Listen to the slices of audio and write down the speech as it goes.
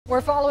We're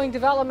following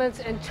developments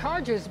and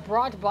charges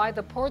brought by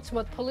the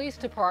Portsmouth Police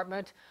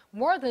Department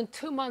more than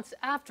 2 months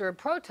after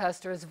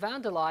protesters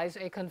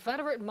vandalized a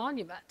Confederate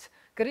monument.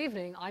 Good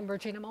evening, I'm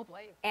Regina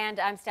Mobley. And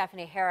I'm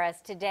Stephanie Harris.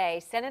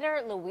 Today,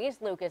 Senator Louise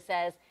Lucas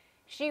says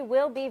she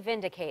will be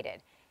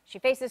vindicated. She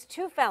faces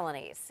 2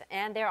 felonies,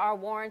 and there are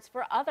warrants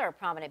for other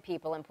prominent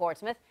people in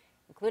Portsmouth,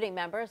 including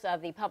members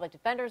of the Public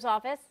Defender's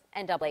Office,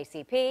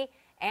 NAACP,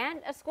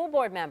 and a school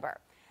board member.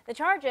 The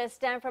charges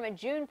stem from a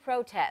June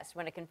protest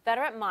when a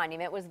Confederate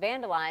monument was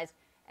vandalized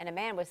and a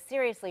man was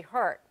seriously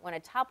hurt when a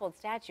toppled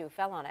statue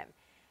fell on him.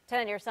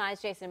 10 on your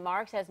side's Jason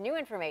Marks has new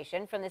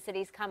information from the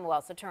city's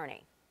Commonwealth's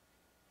attorney.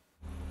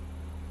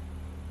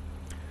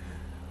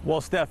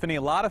 Well, Stephanie,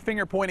 a lot of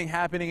finger pointing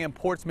happening in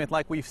Portsmouth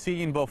like we've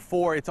seen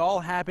before. It's all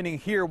happening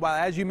here while,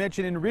 as you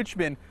mentioned, in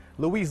Richmond,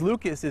 Louise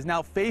Lucas is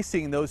now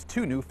facing those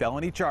 2 new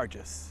felony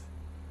charges.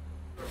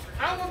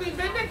 I will be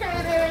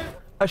vindicated.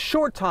 A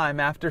short time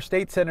after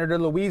State Senator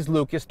Louise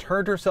Lucas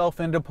turned herself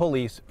into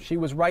police, she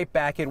was right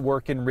back at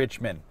work in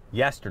Richmond.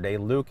 Yesterday,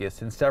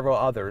 Lucas and several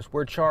others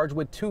were charged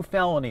with 2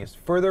 felonies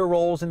for their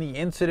roles in the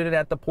incident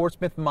at the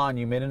Portsmouth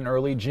Monument in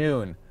early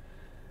June.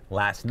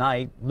 Last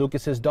night,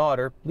 Lucas's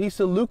daughter,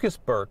 Lisa Lucas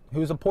Burke,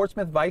 who's a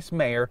Portsmouth vice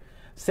mayor,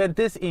 sent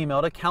this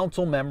email to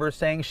council members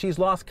saying she's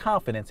lost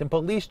confidence in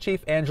Police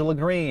Chief Angela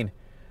Green.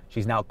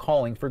 She's now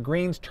calling for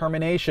Green's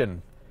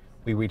termination.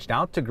 We reached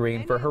out to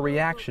Green for her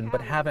reaction,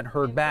 but haven't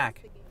heard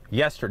back.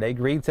 Yesterday,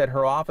 Green said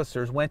her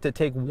officers went to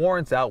take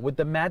warrants out with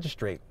the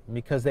magistrate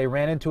because they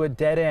ran into a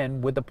dead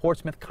end with the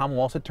Portsmouth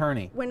Commonwealth's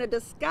attorney. When a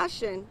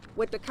discussion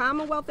with the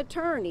Commonwealth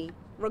attorney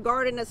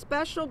regarding a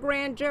special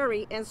grand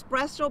jury and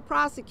special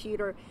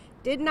prosecutor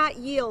did not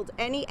yield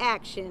any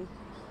action,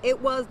 it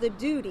was the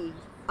duty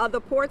of the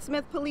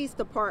Portsmouth Police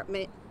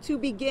Department to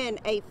begin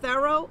a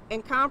thorough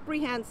and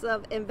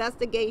comprehensive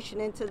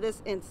investigation into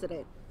this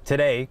incident.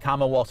 Today,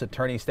 Commonwealth's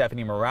attorney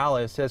Stephanie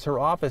Morales says her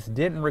office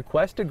didn't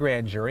request a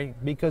grand jury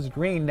because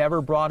Green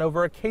never brought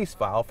over a case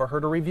file for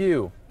her to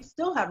review. We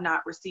still have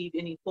not received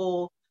any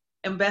full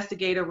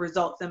investigative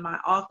results in my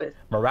office.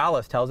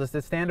 Morales tells us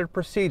it's standard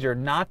procedure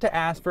not to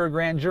ask for a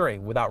grand jury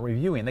without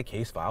reviewing the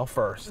case file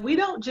first. We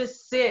don't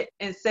just sit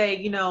and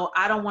say,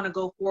 I don't want to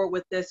go forward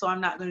with this, so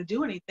I'm not going to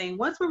do anything.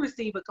 Once we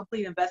receive a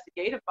complete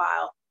investigative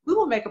file, we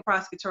will make a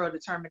prosecutorial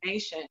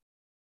determination.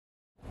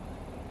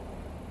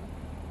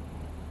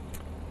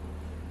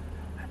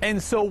 And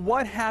so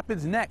what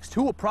happens next?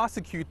 Who will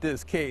prosecute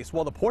this case?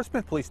 Well, the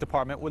Portsmouth Police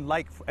Department would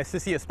like to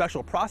see a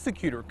special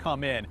prosecutor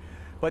come in.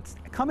 But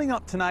coming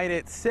up tonight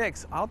at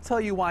 6, I'll tell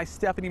you why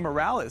Stephanie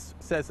Morales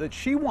says that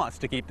she wants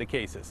to keep the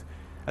cases.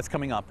 That's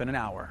coming up in an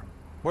hour.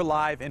 We're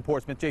live in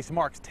Portsmouth. Jason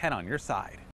Marks, 10 on your side.